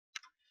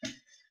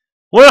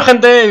Bueno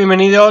gente,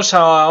 bienvenidos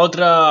a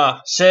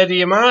otra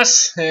serie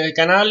más en el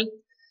canal.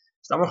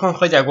 Estamos con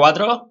GTA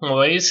 4, como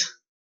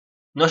veis.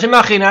 No os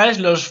imagináis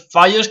los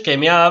fallos que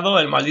me ha dado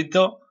el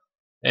maldito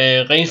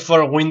Games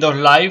for Windows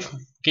Live.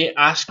 Qué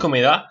asco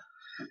me da.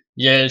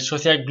 Y el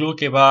Social Club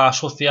que va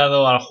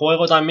asociado al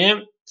juego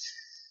también.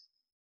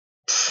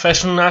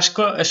 Es un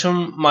asco, es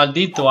un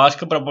maldito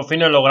asco, pero por fin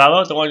lo he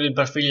logrado. Tengo el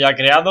perfil ya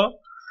creado.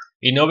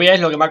 Y no veáis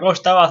lo que me ha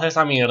costado hacer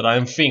esta mierda,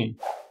 en fin.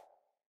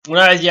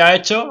 Una vez ya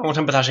hecho, vamos a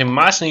empezar sin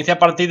más. Inicia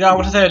partida,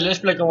 vamos a hacer el let's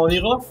play como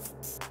digo.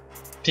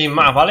 Sin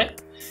más, ¿vale?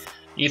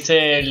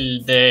 Hice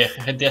el de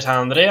GTA San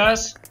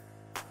Andreas.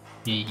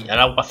 Y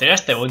ahora voy a hacer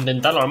este, voy a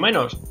intentarlo al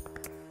menos.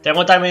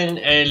 Tengo también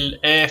el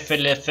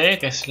EFLC,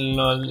 que es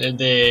el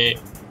de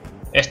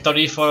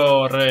Story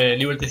for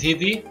Liberty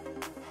City.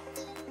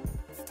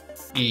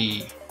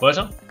 Y pues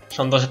eso,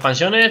 son dos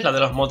expansiones, la de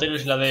los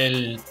moteros y la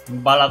del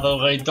Balado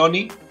Gay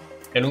Tony,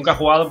 que nunca he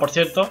jugado, por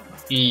cierto.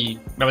 Y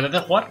me apetece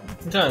jugar,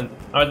 sinceramente,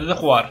 me apetece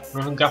jugar.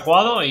 Nunca he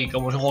jugado y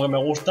como es un juego que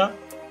me gusta,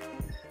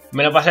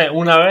 me lo pasé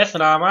una vez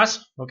nada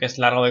más, porque es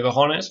largo de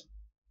cojones.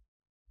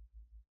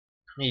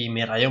 Y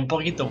me rayé un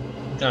poquito,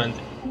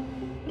 sinceramente.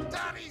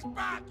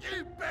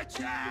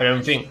 Pero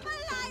en fin.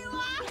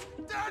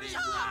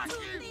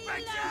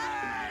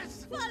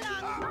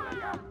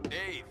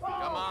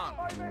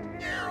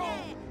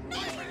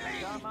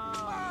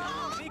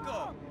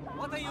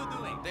 What are you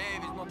doing?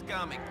 Dave is not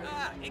coming.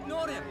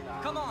 Ignore him.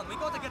 Come on, we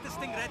gotta get this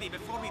thing ready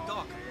before we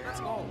dock.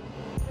 Let's go.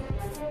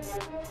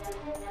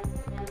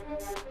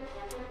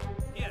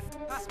 Here,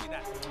 pass me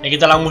that. He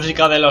quitado la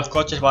música de los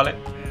coches, ¿vale?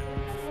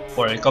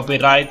 Por el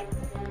copyright.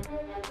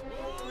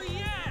 Oh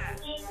yeah!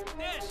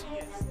 There she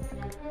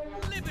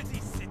is. Liberty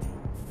City.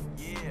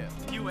 Yeah.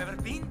 You ever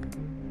been?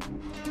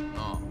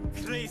 No.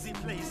 Crazy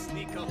place,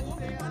 Nico.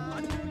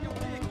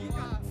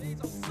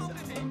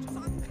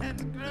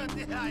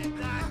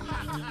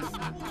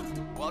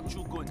 What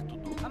you going to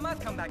do? I might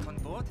come back on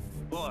board,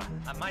 or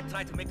I might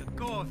try to make a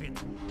go of it.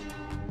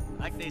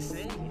 Like they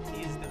say,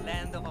 it is the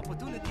land of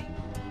opportunity.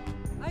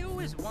 I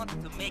always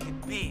wanted to make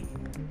it big.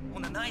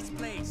 Own a nice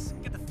place,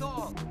 get a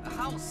dog, a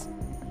house.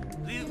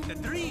 Live the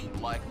dream.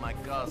 Like my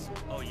cousin.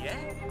 Oh yeah?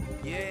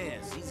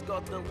 Yes, he's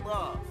got the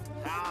love.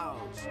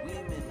 House,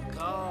 women,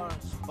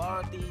 cars,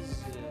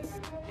 parties.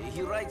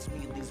 He writes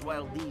me in these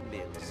wild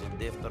emails,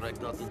 and after I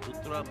got into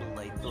trouble,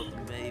 I thought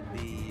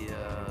maybe,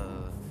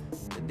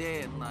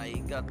 then I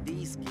got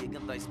this gig,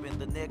 and I spend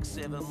the next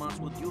 7 months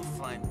with you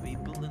fine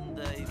people, and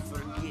I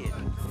forget.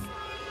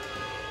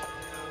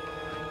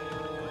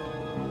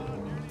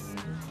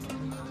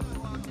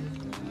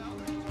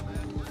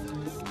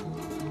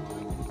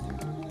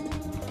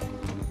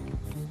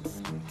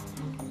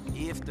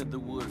 After the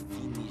war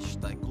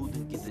finished, I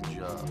couldn't get a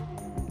job.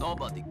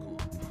 Nobody could.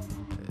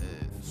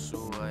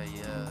 So I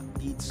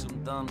did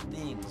some dumb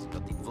things,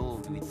 got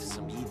involved with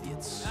some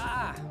idiots.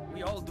 Ah,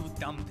 we all do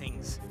dumb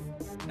things.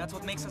 That's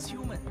what makes us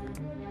human.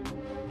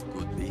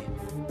 Could be.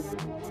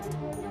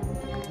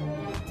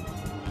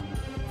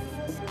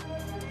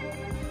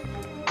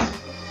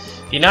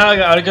 Y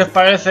nada, a ver qué os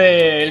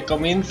parece el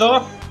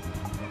comienzo.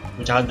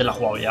 Mucha gente lo ha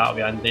jugado ya,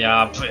 obviamente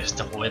ya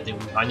este juguete tiene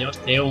unos años,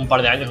 tiene un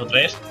par de años o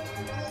 3.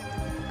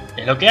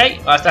 Es lo que hay,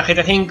 ahora está el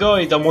GTA 5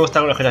 y todo el mundo está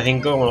con el GTA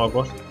 5 como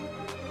locos.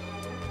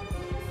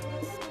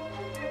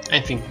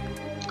 En fin,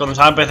 cuando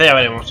salga el PC ya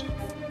veremos.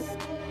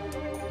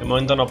 De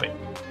momento no pe.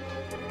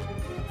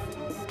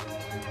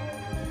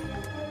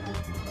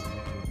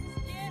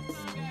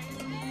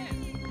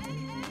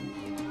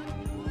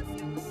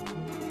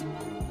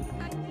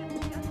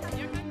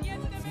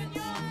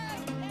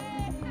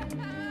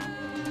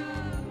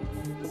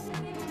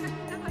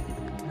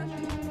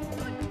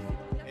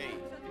 Hey,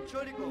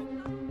 Entschuldigung,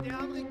 der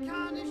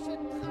amerikanische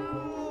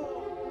Traum.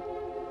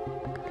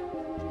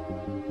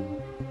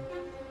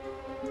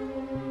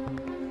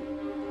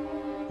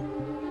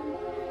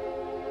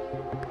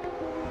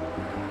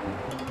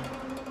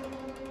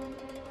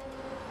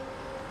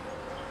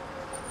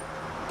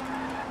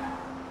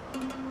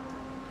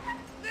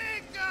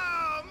 Nico,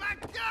 my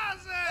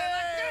cousin!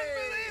 I can't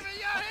believe it,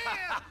 you're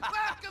here!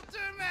 Welcome to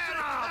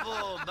America! Bravo,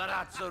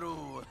 Baratsaru!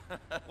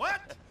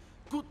 What?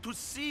 Good to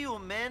see you,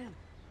 man.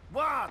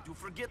 What, you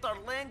forget our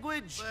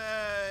language?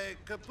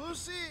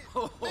 Kapusi?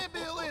 Maybe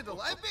a little.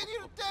 I've been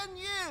here 10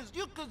 years.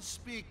 You could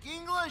speak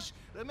English.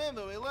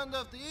 Remember, we learned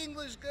off the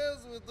English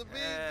girls with the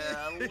big...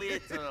 A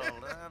little,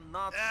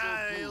 not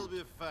so He'll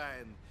good. be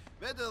fine.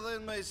 Better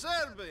than my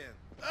Serbian.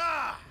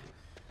 Ah!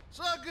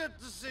 So good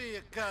to see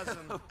you,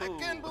 cousin. I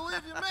can't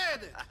believe you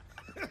made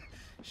it.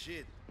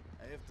 Shit,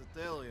 I have to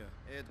tell you,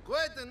 I had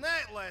quite a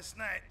night last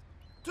night.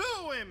 2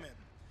 women.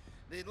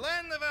 The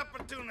land of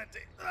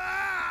opportunity.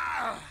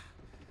 Ah!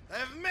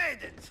 I've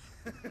made it.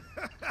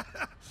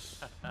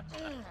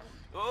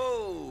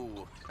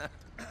 Oh!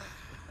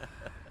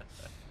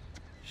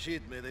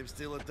 Shit, man, I'm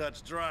still a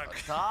touch drunk.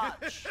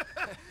 Touch?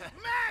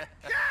 My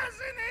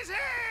cousin is here!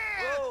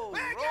 Whoa, We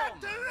got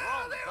Roman, to know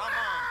Roman, the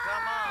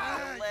come on,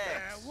 world!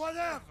 relax.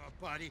 Whatever,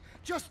 buddy.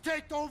 Just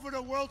take over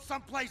the world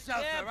someplace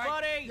else, Yeah, all right?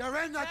 buddy. You're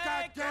in the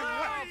Take goddamn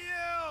over.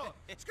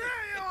 way. Screw you! Screw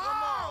you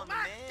Come all!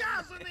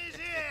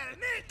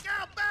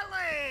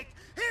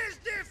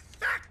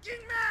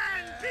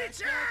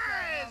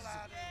 bitches!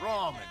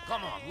 Roman,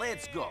 come on,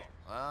 let's go.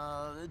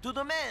 To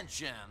the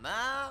mansion,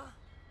 huh?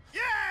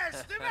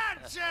 Yes, the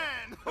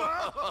mansion!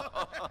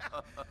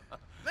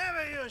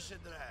 Maybe you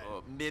should drive.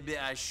 Oh, maybe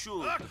I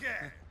should.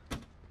 Okay.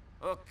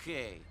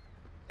 Okay.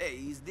 Hey,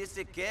 is this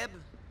a cab?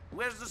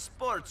 Where's the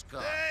sports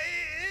car?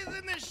 He's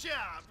in the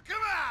shop.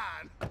 Come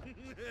on.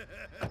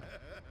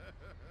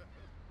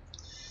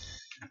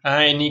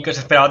 Ay, Nico,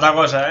 se espera otra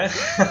cosa, Let's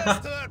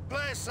to that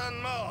place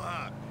on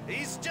Mohawk.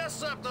 He's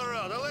just up the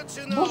road. I'll let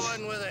you know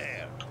when we're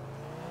there.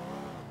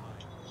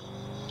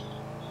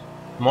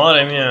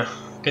 Madre mía,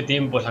 qué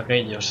tiempos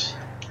aquellos.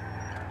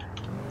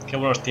 Qué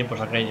buenos tiempos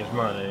aquellos,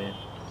 madre mía.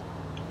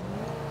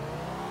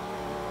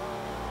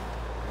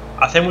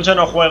 Hace mucho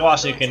no juego,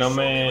 así que no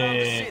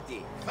me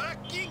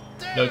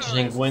lo he hecho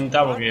en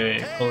cuenta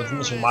porque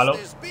conduciendo soy malo.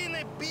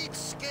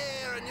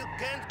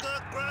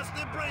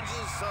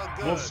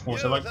 Uf, como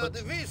se va el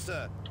coche.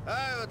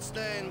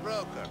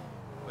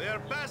 We are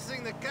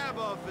passing the cab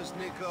office,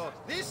 Nico.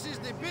 This is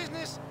the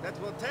business that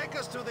will take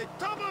us to the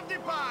top of the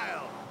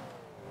pile.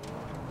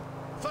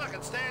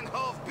 Fucking stand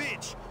off,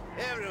 bitch.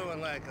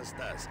 Everyone like us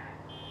does.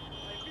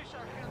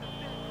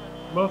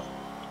 Uf.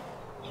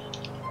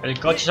 El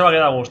coche se va a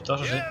quedar a gusto,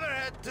 eso sí.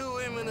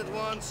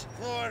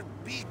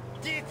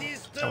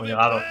 Hemos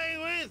llegado.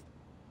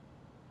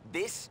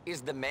 This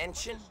is the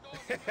mansion?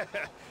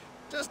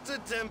 Just a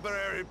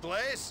temporary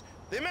place.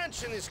 The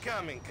mansion is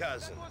coming,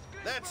 cousin.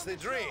 That's the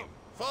dream.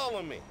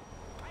 Follow me.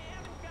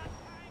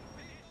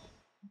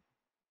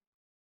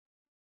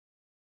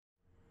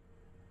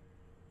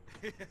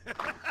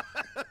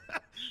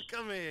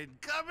 Come in,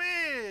 come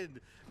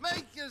in.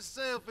 Make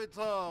yourself at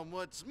home.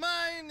 What's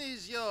mine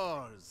is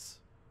yours.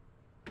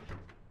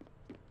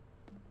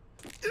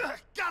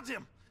 Got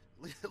him!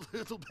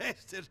 Little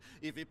bastard.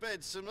 If he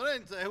paid some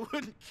rent, I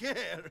wouldn't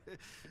care.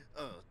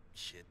 Oh,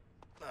 shit.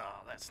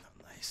 Oh, that's not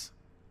nice.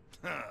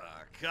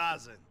 Ah,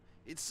 cousin.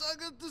 It's so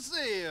good to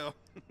see you.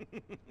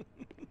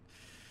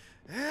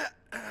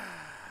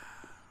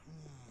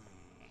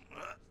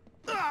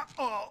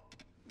 Oh,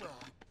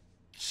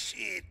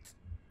 shit.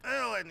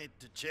 Well, I need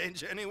to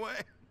change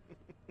anyway.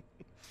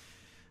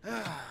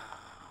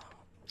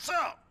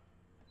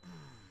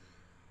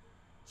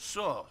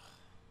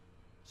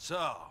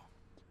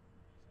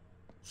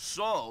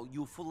 So,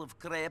 you full of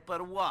crap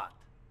or what?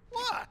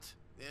 What?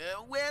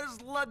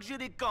 Where's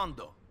luxury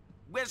condo?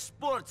 Where's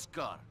sports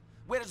car?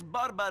 Where's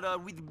Barbara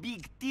with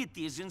big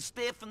titties and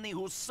Stephanie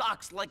who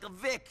sucks like a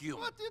vacuum?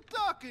 What are you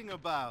talking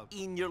about?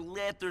 In your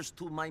letters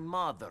to my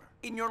mother,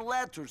 in your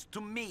letters to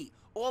me,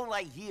 all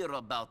I hear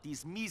about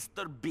is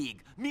Mr.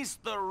 Big,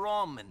 Mr.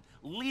 Roman,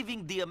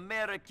 living the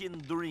American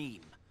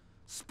dream.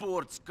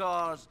 Sports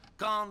cars,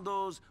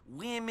 condos,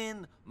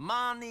 women,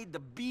 money, the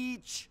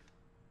beach,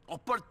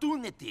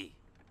 opportunity.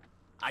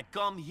 I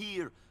come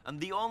here, and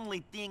the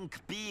only thing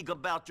big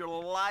about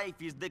your life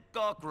is the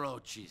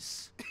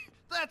cockroaches.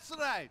 That's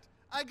right.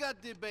 I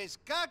got the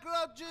best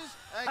cockroaches,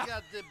 I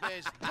got the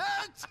best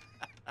dirt.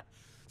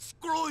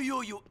 Screw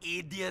you, you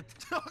idiot.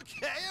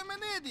 Okay, I'm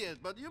an idiot,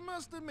 but you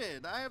must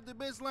admit, I have the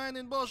best line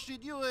in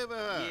bullshit you ever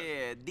heard.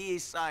 Yeah,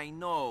 this I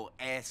know,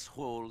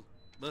 asshole.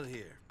 But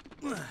here,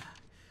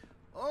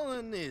 all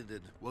I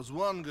needed was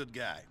one good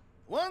guy.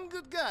 One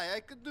good guy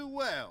I could do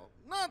well.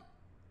 Not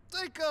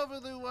take over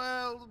the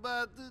world,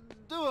 but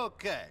do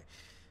okay.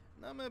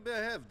 Now maybe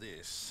I have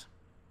this.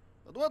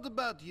 But what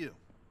about you?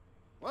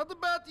 What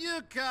about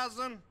you,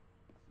 cousin?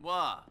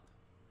 What?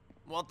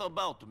 What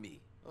about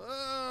me?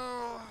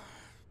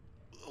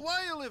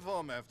 Why you live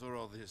home after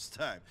all this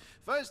time?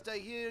 First I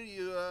hear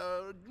you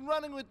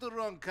running with the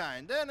wrong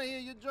kind. Then I hear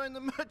you join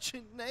the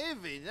merchant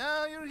navy.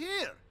 Now you're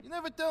here. You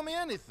never tell me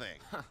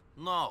anything.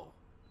 No.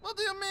 What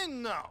do you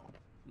mean, no?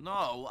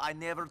 No, I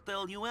never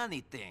tell you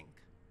anything.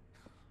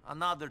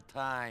 Another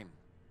time.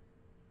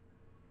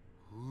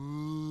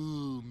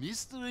 Ooh,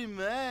 mystery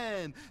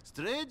man,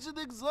 strange and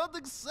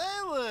exotic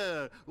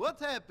sailor. What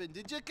happened?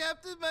 Did your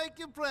captain make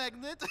you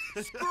pregnant?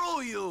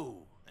 Screw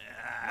you!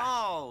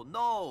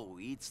 No,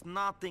 it's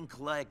nothing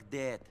like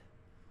that.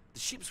 The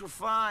ships were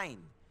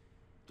fine.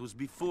 It was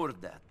before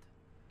that.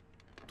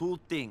 Two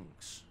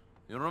things.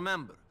 You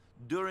remember,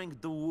 during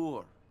the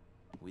war,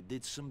 we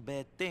did some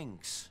bad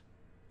things.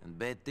 And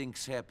bad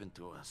things happened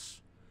to us.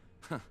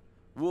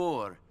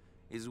 War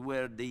is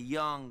where the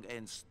young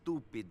and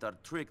stupid are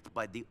tricked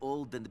by the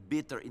old and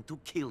bitter into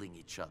killing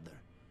each other.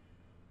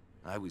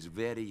 I was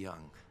very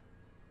young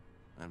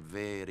and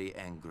very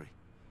angry.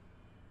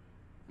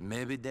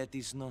 Maybe that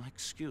is no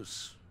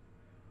excuse.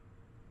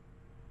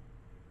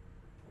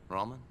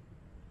 Roman?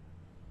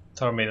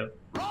 Dormido.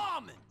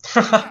 Roman!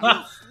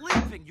 You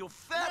sleeping, you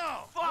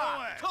fat fuck! No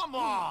way. Come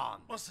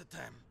on! What's the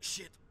time?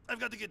 Shit, I've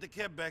got to get the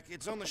cab back.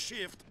 It's on the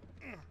shift.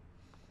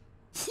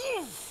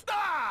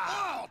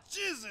 Ah! Oh,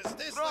 Jesus!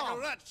 There's like a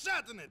rat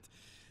shot in it.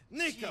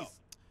 Nico, Jeez.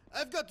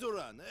 I've got to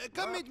run.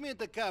 Come meet me at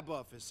the cab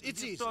office.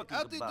 It's easy.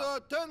 Out the door,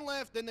 about? turn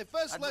left, then the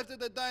first left at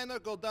the diner,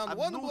 go down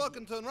one block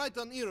and turn right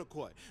on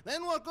Iroquois.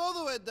 Then walk all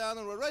the way down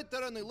and we're right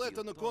there on the left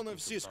on the corner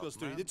of Cisco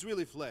Street. It's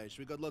really flash.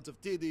 We got lots of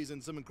TDs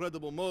and some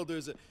incredible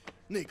molders.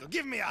 Nico,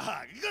 give me a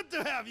hug. Good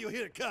to have you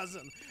here,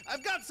 cousin.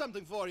 I've got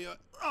something for you.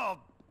 Oh,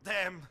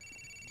 damn.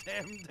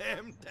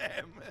 Damn.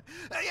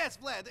 Yes,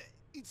 Vlad.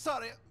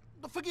 Sorry.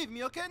 Forgive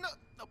me, okay?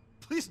 No,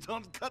 please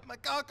don't cut my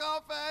cock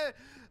off.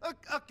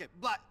 Okay,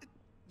 Vlad.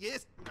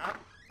 Yes.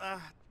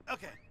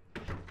 Okay.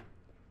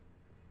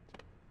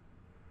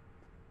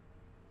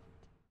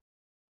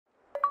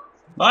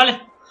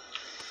 Vale.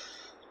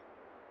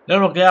 Lo he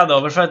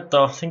bloqueado,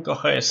 perfecto.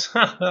 5Gs.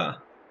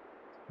 No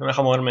me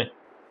deja moverme.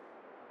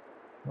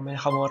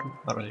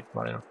 Ahora sí,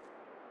 vale, no.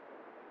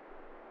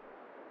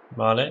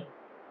 Vale.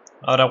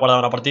 Ahora he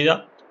guardado la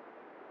partida.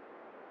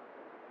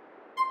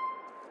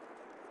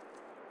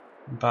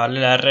 Vale,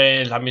 la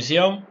R es la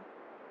misión.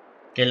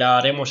 Que la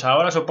haremos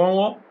ahora,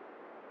 supongo.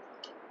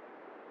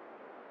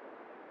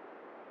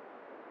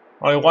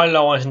 O igual lo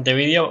hago en el siguiente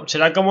vídeo.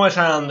 Será como de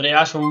San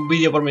Andreas, un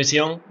vídeo por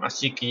misión.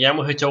 Así que ya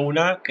hemos hecho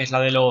una, que es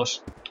la de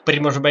los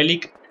primos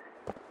BELLIC.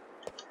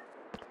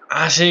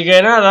 Así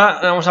que nada,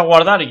 vamos a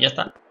guardar y ya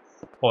está.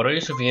 Por hoy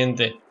es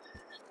suficiente.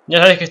 Ya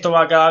sabéis que esto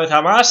va cada vez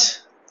a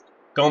más.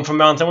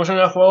 Conforme avancemos en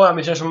el juego, las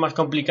misiones son más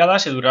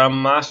complicadas y durarán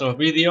más los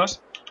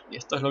vídeos. Y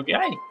esto es lo que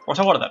hay. Vamos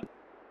a guardar.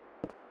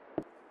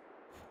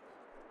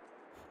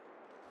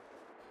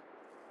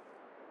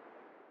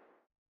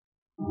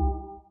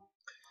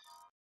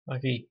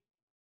 Aquí.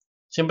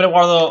 Siempre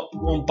guardo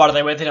un par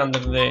de veces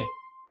antes de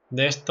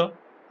esto.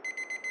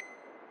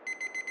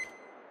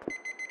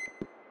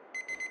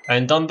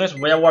 Entonces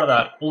voy a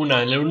guardar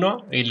una en el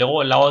 1 y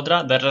luego la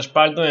otra de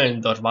respaldo en el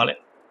 2,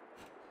 ¿vale?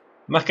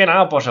 Más que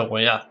nada por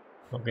seguridad.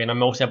 Porque no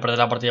me gusta perder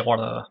la partida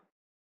guardada.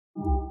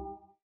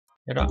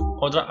 Y ahora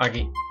otra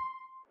aquí.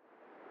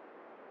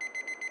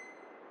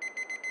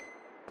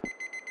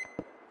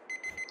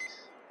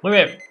 Muy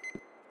bien.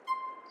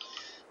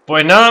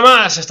 Pues nada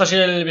más, esto ha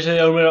sido el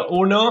episodio número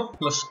 1,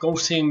 los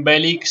Cousins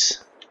BELLIC.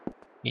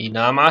 Y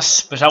nada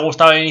más, pues os ha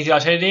gustado el inicio de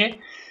la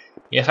serie.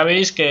 Y ya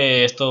sabéis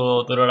que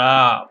esto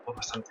durará pues,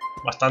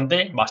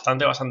 bastante.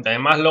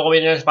 Además luego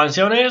vienen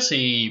expansiones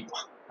y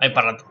hay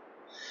para rato.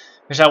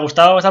 Si os ha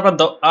gustado, hasta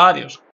pronto, adiós.